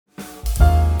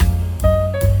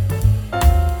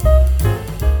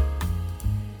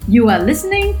You are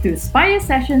listening to Spire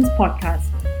Sessions podcast,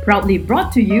 proudly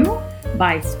brought to you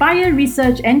by Spire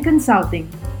Research and Consulting.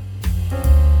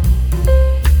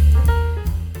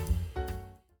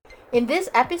 In this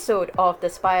episode of the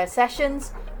Spire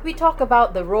Sessions, we talk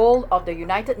about the role of the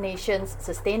United Nations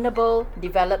Sustainable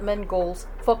Development Goals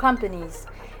for companies.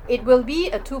 It will be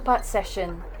a two-part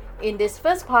session. In this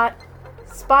first part,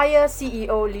 Spire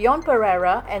CEO Leon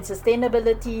Pereira and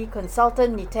sustainability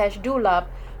consultant Nitesh Dulab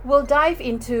will dive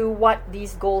into what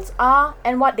these goals are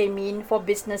and what they mean for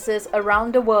businesses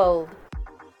around the world.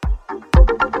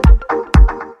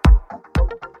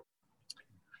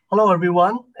 Hello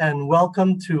everyone, and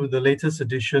welcome to the latest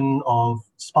edition of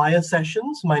Spire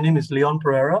Sessions. My name is Leon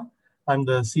Pereira. I'm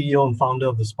the CEO and founder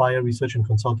of the Spire Research and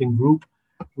Consulting Group.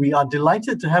 We are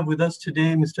delighted to have with us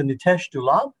today Mr. Nitesh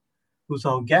Dulab, who's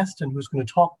our guest and who's going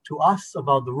to talk to us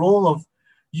about the role of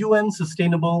UN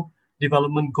Sustainable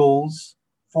Development Goals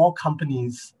for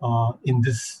companies in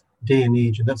this day and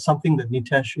age. And that's something that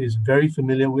Nitesh is very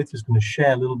familiar with. He's going to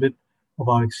share a little bit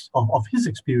of his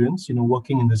experience,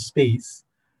 working in this space.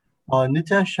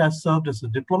 Nitesh has served as a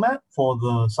diplomat for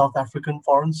the South African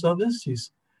Foreign Service.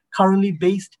 He's currently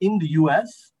based in the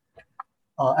US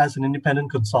as an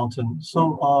independent consultant.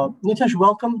 So Nitesh,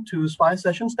 welcome to Spire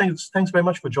Sessions. Thanks very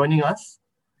much for joining us.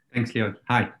 Thanks, Leon.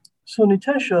 Hi. So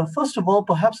Nitesh, first of all,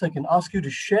 perhaps I can ask you to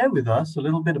share with us a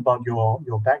little bit about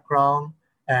your background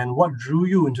and what drew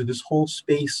you into this whole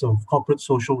space of corporate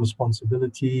social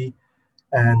responsibility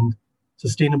and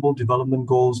sustainable development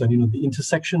goals and the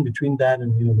intersection between that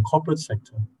and the corporate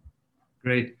sector.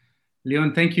 Great.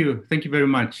 Leon, thank you. Thank you very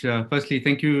much. Firstly,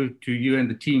 thank you to you and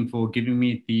the team for giving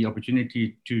me the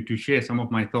opportunity to share some of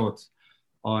my thoughts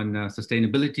on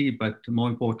sustainability, but more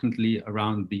importantly,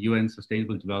 around the UN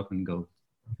Sustainable Development Goals.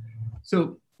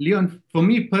 So, Leon, for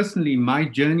me personally, my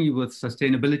journey with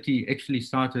sustainability actually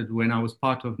started when I was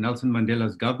part of Nelson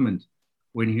Mandela's government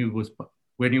when he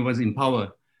was in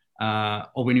power,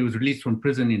 or when he was released from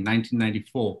prison in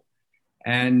 1994.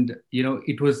 And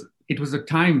it was a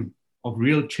time of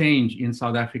real change in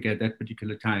South Africa at that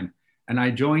particular time. And I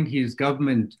joined his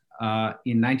government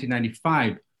in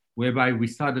 1995, whereby we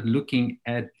started looking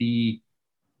at the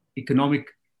economic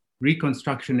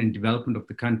reconstruction and development of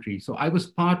the country. So I was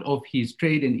part of his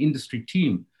trade and industry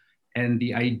team. And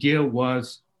the idea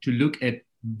was to look at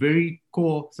very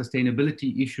core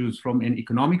sustainability issues from an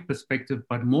economic perspective,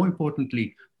 but more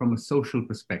importantly, from a social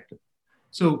perspective.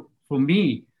 So for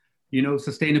me,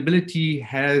 sustainability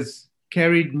has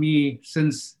carried me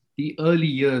since the early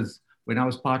years when I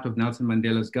was part of Nelson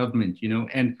Mandela's government,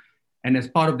 and as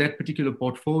part of that particular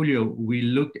portfolio, we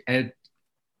looked at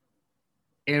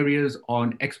areas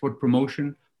on export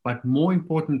promotion, but more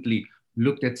importantly,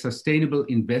 looked at sustainable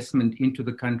investment into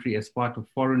the country as part of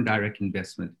foreign direct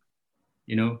investment,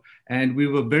 and we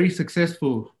were very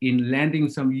successful in landing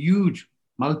some huge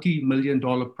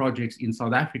multi-million-dollar projects in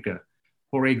South Africa.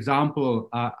 For example,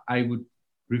 I would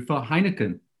refer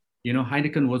Heineken.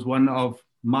 Heineken was one of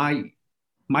my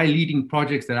leading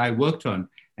projects that I worked on.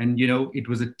 And, it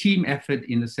was a team effort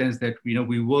in the sense that,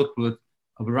 we worked with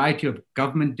a variety of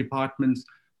government departments,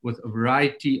 with a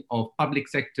variety of public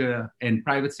sector and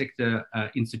private sector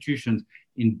institutions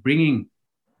in bringing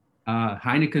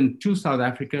Heineken to South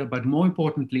Africa, but more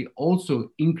importantly,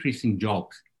 also increasing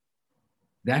jobs.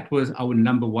 That was our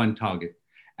number one target.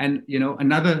 And,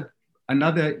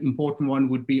 another important one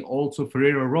would be also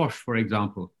Ferrero Rocher, for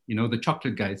example, the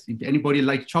chocolate guys. If anybody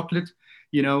likes chocolate,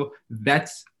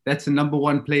 that's the number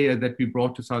one player that we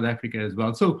brought to South Africa as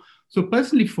well. So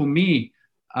personally for me,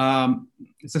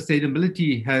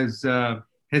 sustainability has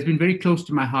been very close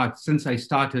to my heart since I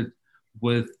started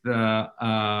with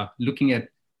looking at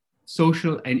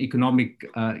social and economic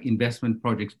investment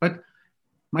projects. But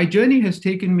my journey has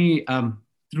taken me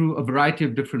through a variety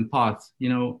of different paths.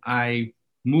 I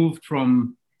moved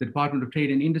from the Department of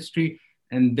Trade and Industry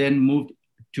and then moved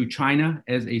to China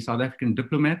as a South African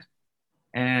diplomat.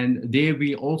 And there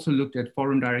we also looked at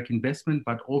foreign direct investment,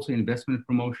 but also investment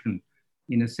promotion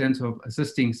in a sense of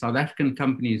assisting South African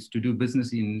companies to do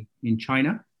business in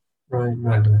China.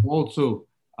 Right. Also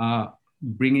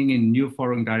bringing in new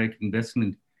foreign direct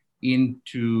investment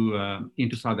into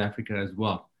South Africa as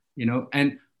well.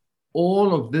 And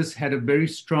all of this had a very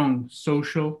strong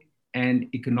social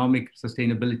and economic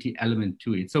sustainability element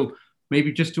to it. So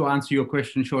maybe just to answer your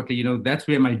question shortly, that's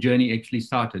where my journey actually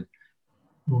started.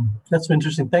 That's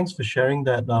interesting. Thanks for sharing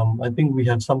that. I think we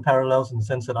have some parallels in the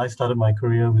sense that I started my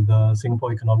career with the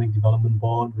Singapore Economic Development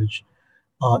Board, which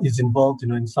is involved,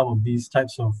 in some of these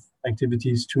types of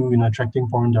activities too, attracting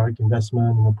foreign direct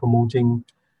investment, promoting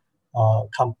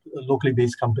locally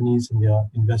based companies and their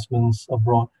investments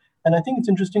abroad. And I think it's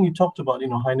interesting you talked about,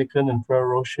 Heineken and Ferrero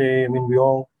Rocher. I mean, we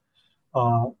all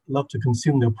love to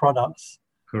consume their products,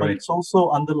 but Correct. it's also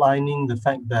underlining the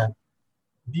fact that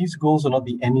these goals are not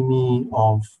the enemy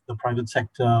of the private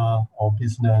sector or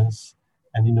business.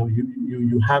 And,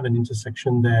 you have an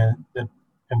intersection there that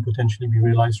can potentially be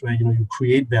realized where, you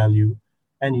create value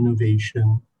and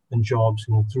innovation and jobs,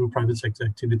 through private sector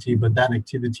activity, but that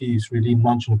activity is really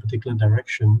nudged in a particular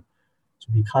direction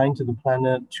to be kind to the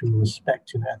planet, to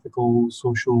respect ethical,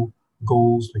 social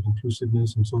goals like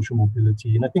inclusiveness and social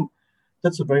mobility. And I think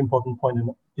that's a very important point.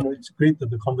 And it's great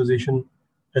that the conversation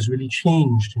has really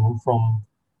changed, from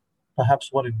perhaps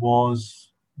what it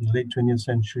was in the late 20th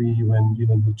century when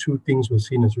the two things were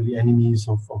seen as really enemies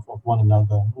of one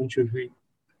another. Wouldn't you agree?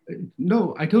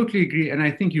 No, I totally agree. And I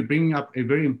think you're bringing up a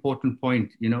very important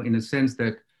point, in a sense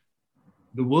that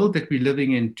the world that we're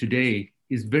living in today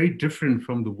is very different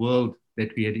from the world that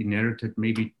we had inherited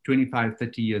maybe 25,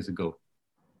 30 years ago,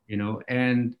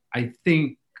 and I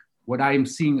think what I'm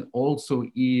seeing also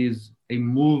is a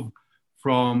move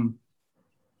from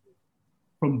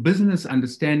business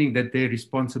understanding that their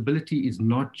responsibility is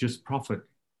not just profit,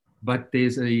 but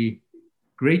there's a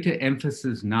greater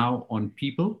emphasis now on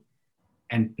people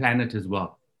and planet as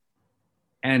well.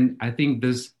 And I think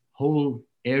this whole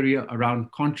area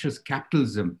around conscious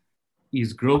capitalism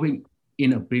is growing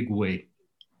in a big way.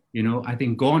 I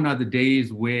think gone are the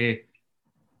days where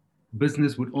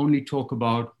business would only talk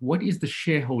about what is the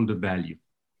shareholder value.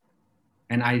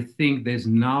 And I think there's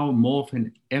now more of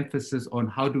an emphasis on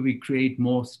how do we create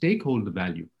more stakeholder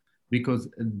value, because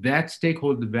that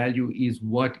stakeholder value is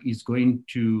what is going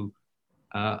to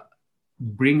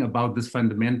bring about this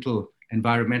fundamental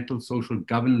environmental social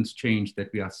governance change that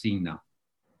we are seeing now.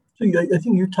 So I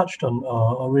think you touched on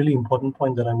a really important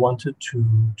point that I wanted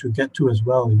to get to as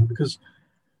well, because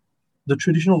the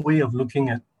traditional way of looking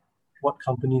at what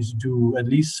companies do, at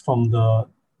least from the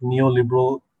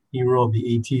neoliberal era of the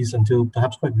 80s until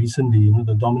perhaps quite recently,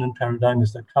 the dominant paradigm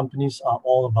is that companies are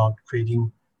all about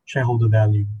creating shareholder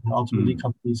value. And ultimately,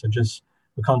 companies are just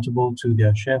accountable to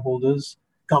their shareholders.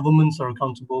 Governments are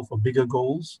accountable for bigger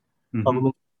goals.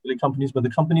 Governments, companies, but the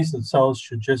companies themselves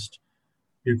should just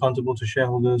be accountable to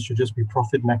shareholders, should just be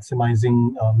profit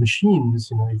maximizing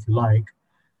machines, if you like.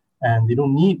 And they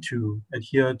don't need to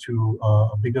adhere to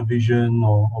a bigger vision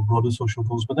or broader social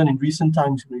goals. But then in recent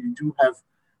times, you do have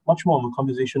much more of a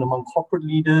conversation among corporate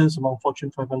leaders, among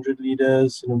Fortune 500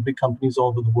 leaders, big companies all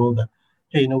over the world that,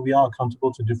 hey, we are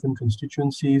accountable to different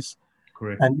constituencies.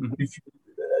 Correct. And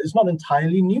it's not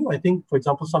entirely new. I think, for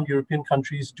example, some European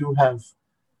countries do have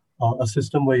a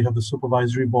system where you have the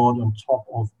supervisory board on top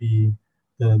of the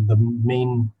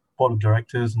main board of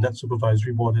directors, and that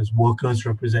supervisory board has workers'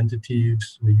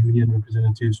 representatives, union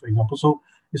representatives, for example. So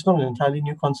it's not an entirely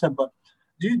new concept, but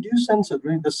do you sense that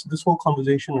really this whole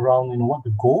conversation around what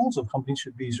the goals of companies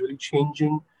should be is really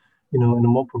changing, in a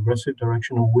more progressive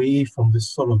direction away from this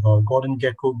sort of Gordon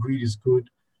Gekko, greed is good,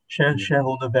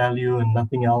 shareholder value and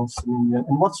nothing else?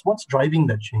 And what's driving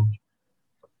that change?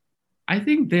 I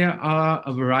think there are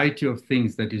a variety of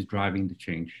things that is driving the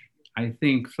change. I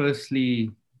think firstly,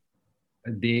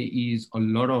 there is a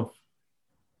lot of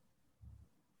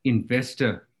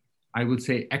investor, I would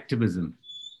say, activism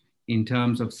in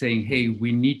terms of saying, hey,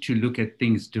 we need to look at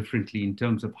things differently in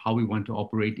terms of how we want to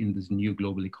operate in this new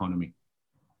global economy.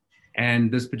 And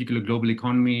this particular global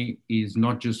economy is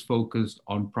not just focused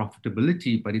on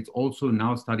profitability, but it's also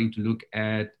now starting to look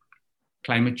at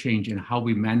climate change and how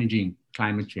we're managing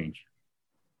climate change.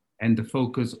 And the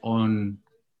focus on,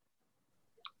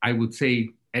 I would say,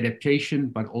 adaptation,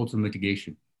 but also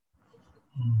mitigation.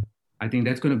 I think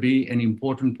that's going to be an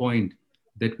important point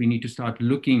that we need to start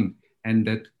looking and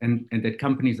that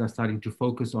companies are starting to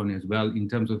focus on as well in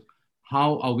terms of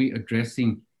how are we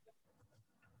addressing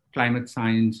climate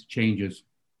science changes,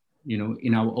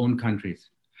 in our own countries.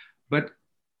 But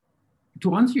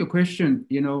to answer your question,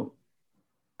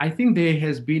 I think there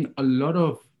has been a lot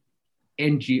of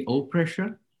NGO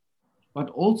pressure, but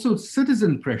also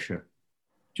citizen pressure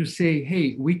to say,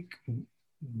 hey,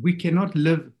 we cannot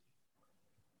live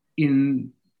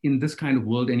in this kind of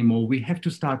world anymore. We have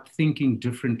to start thinking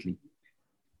differently.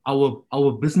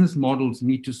 Our business models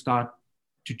need to start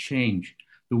to change.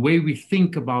 The way we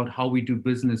think about how we do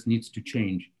business needs to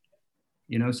change.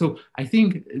 So I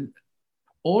think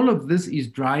all of this is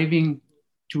driving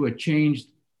to a change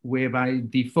whereby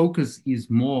the focus is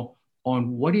more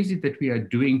on what is it that we are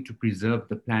doing to preserve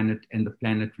the planet and the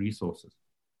planet resources,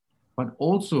 but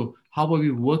also how are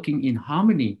we working in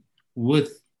harmony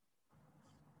with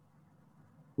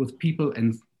people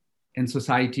and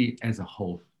society as a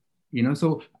whole.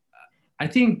 So I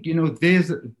think,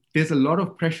 there's there's a lot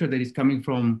of pressure that is coming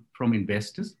from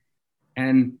investors.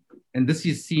 And this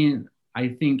is seen, I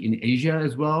think, in Asia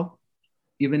as well,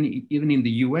 even in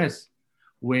the US,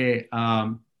 where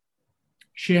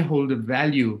shareholder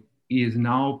value is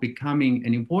now becoming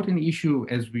an important issue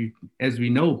as we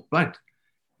know, but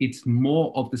it's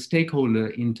more of the stakeholder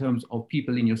in terms of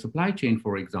people in your supply chain,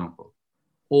 for example,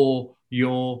 or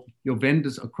your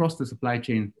vendors across the supply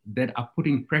chain that are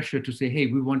putting pressure to say, hey,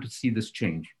 we want to see this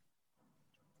change.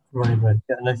 Right.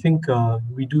 Yeah, and I think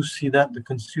we do see that the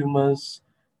consumers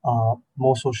are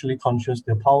more socially conscious.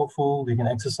 They're powerful. They can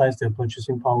exercise their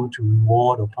purchasing power to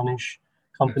reward or punish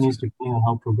companies depending on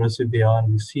how progressive they are.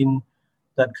 And we've seen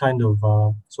that kind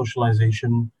of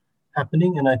socialization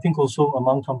happening. And I think also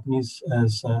among companies,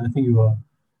 as I think you were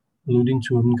alluding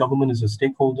to, I mean, government is a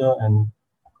stakeholder, and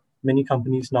many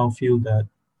companies now feel that,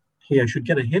 hey, I should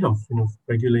get ahead of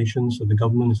regulations that the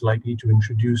government is likely to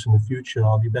introduce in the future.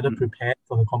 I'll be better prepared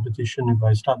for the competition if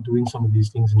I start doing some of these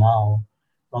things now,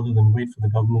 rather than wait for the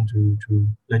government to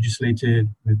legislate it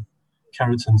with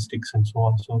carrots and sticks and so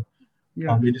on. So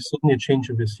it is certainly a change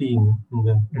that we're seeing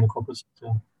in the corporate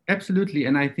sector. Absolutely.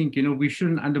 And I think, we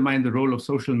shouldn't undermine the role of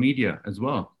social media as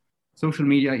well. Social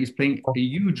media is playing a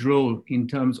huge role in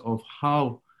terms of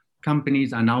how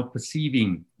companies are now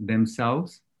perceiving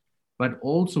themselves, but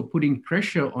also putting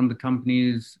pressure on the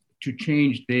companies to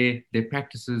change their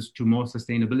practices to more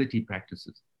sustainability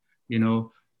practices.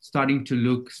 Starting to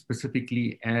look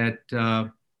specifically at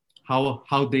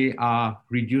how they are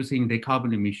reducing their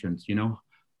carbon emissions.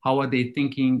 How are they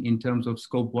thinking in terms of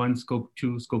scope 1, scope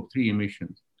 2, scope 3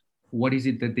 emissions? What is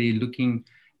it that they're looking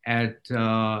at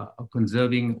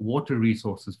conserving water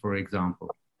resources, for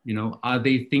example? Are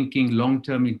they thinking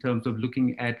long-term in terms of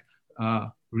looking at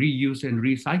reuse and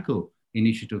recycle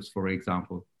initiatives, for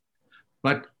example?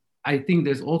 But I think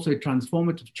there's also a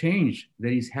transformative change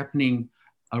that is happening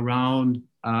around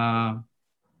the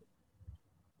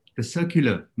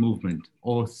circular movement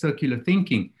or circular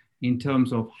thinking in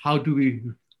terms of how do we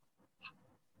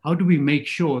make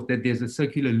sure that there's a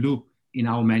circular loop in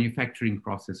our manufacturing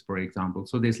process, for example,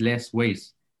 so there's less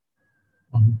waste.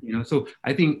 So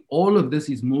I think all of this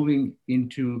is moving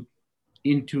into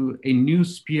a new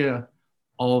sphere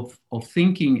of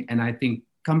thinking, and I think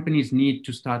companies need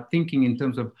to start thinking in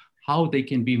terms of how they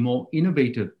can be more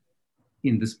innovative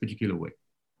in this particular way.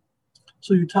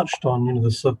 So you touched on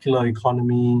the circular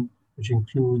economy, which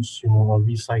includes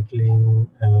recycling,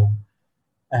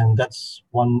 and that's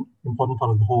one important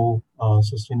part of the whole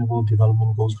Sustainable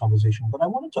Development Goals conversation. But I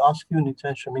wanted to ask you,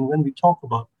 Nitesh, I mean, when we talk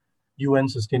about UN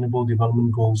Sustainable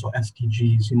Development Goals or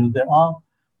SDGs, there are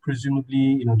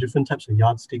presumably different types of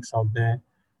yardsticks out there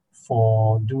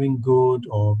for doing good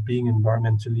or being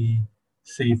environmentally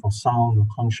safe or sound or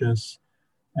conscious.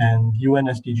 And UN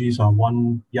SDGs are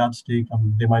one yardstick.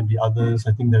 There might be others.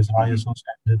 I think there's an ISO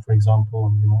standard, for example,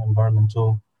 on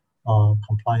environmental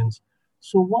compliance.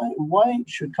 So why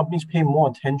should companies pay more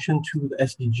attention to the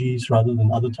SDGs rather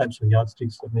than other types of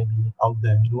yardsticks that may be out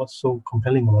there? What's so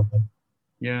compelling about them?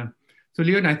 Yeah. So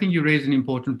Leon, I think you raised an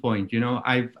important point.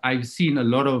 I've seen a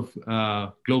lot of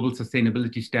global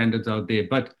sustainability standards out there,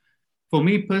 but for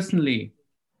me personally,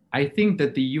 I think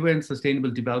that the UN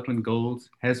Sustainable Development Goals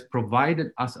has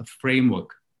provided us a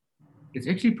framework. It's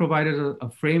actually provided a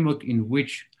framework in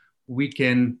which we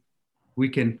can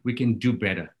do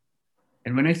better.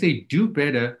 And when I say do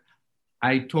better,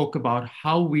 I talk about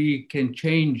how we can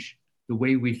change the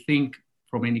way we think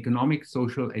from an economic,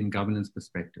 social, and governance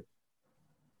perspective.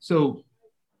 So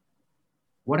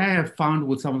what I have found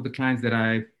with some of the clients that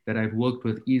I've worked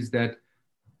with is that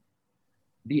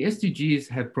the SDGs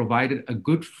have provided a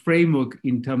good framework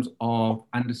in terms of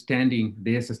understanding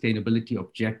their sustainability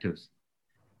objectives,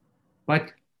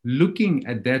 but looking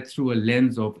at that through a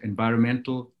lens of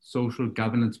environmental, social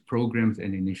governance programs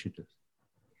and initiatives.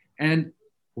 And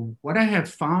what I have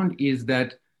found is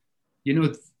that,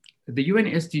 the UN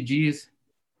SDGs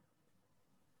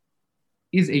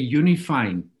is a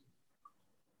unifying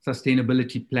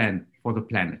sustainability plan for the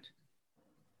planet,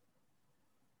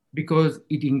 because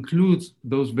it includes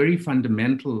those very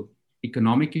fundamental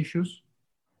economic issues,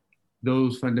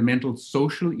 those fundamental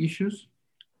social issues,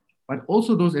 but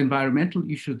also those environmental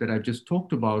issues that I've just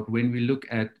talked about when we look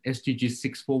at SDG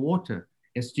 6 for water,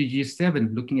 SDG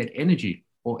 7 looking at energy,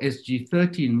 or SDG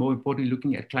 13, more importantly,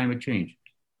 looking at climate change.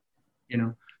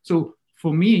 So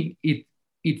for me,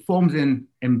 it forms an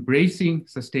embracing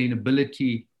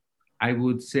sustainability, I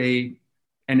would say,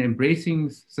 an embracing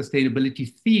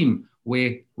sustainability theme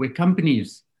where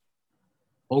companies,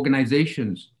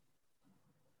 organizations,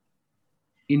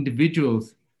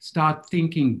 individuals start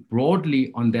thinking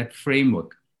broadly on that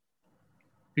framework.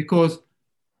 Because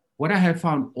what I have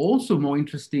found also more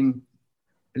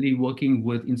interestingly working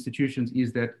with institutions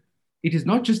is that it is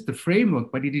not just the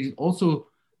framework, but it is also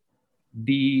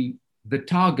the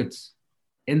targets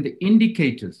and the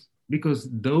indicators, because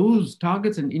those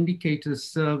targets and indicators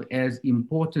serve as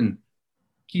important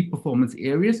key performance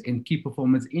areas and key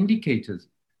performance indicators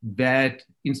that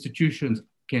institutions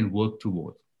can work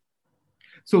towards.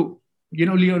 So,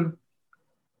 Leon,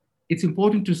 it's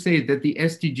important to say that the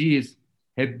SDGs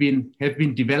have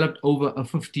been developed over a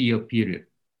 50-year period.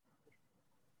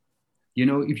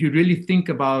 If you really think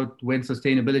about when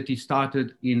sustainability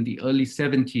started in the early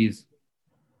 70s,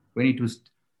 when it was,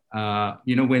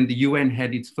 when the UN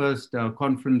had its first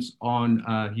conference on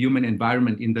human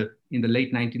environment in the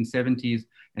late 1970s,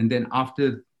 and then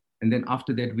after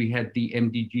that we had the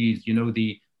MDGs,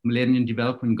 the Millennium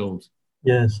Development Goals.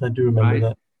 Yes, I do remember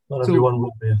that. Not everyone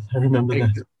will be. I remember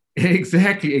that.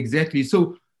 Exactly.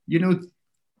 So,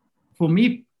 for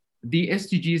me, the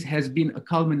SDGs has been a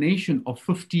culmination of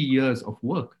 50 years of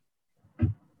work.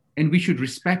 And we should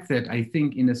respect that, I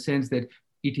think, in a sense that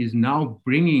it is now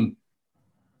bringing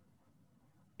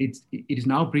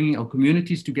our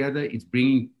communities together, it's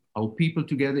bringing our people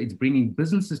together, it's bringing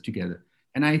businesses together.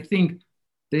 And I think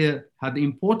the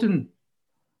important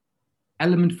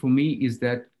element for me is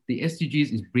that the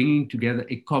SDGs is bringing together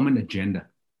a common agenda.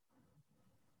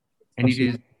 And it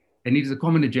is a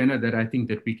common agenda that I think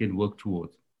that we can work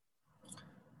towards.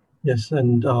 Yes,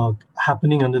 and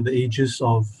happening under the aegis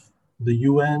of the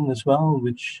UN as well,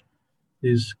 which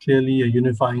is clearly a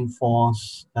unifying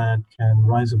force that can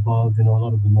rise above, a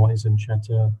lot of the noise and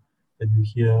chatter that you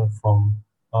hear from,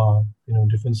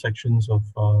 different sections of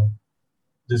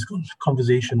this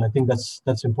conversation. I think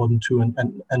that's important too.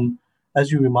 And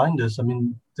as you remind us,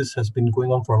 this has been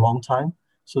going on for a long time.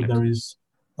 So there is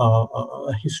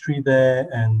a history there,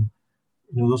 and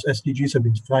those SDGs have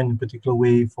been defined in a particular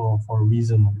way for a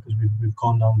reason, because we've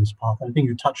gone down this path. I think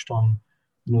you touched on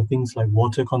things like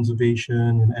water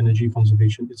conservation and energy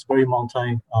conservation. It's very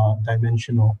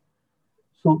multi-dimensional.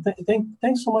 So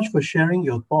thanks so much for sharing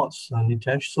your thoughts,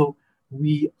 Nitesh. So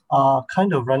we are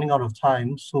kind of running out of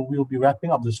time, so we'll be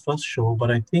wrapping up this first show,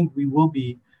 but I think we will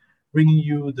be bringing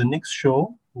you the next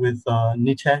show with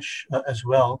Nitesh as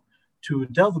well, to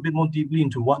delve a bit more deeply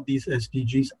into what these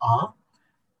SDGs are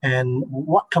and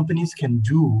what companies can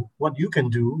do, what you can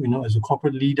do, as a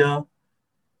corporate leader,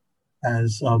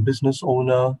 as a business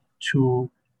owner, to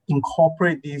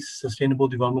incorporate these sustainable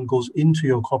development goals into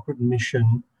your corporate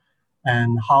mission,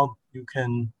 and how you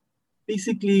can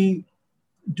basically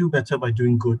do better by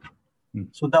doing good.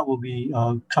 So that will be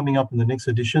coming up in the next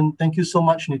edition. Thank you so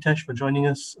much, Nitesh, for joining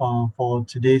us for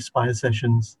today's Spire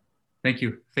Sessions. Thank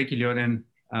you, Leon, and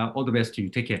all the best to you.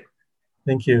 Take care.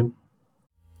 Thank you.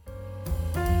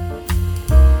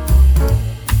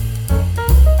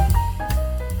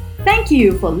 Thank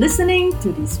you for listening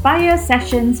to the Spire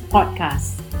Sessions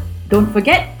podcast. Don't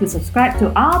forget to subscribe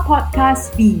to our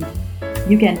podcast feed.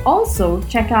 You can also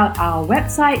check out our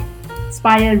website,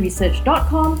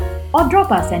 spireresearch.com, or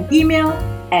drop us an email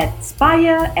at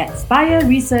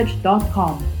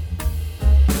spire@spireresearch.com.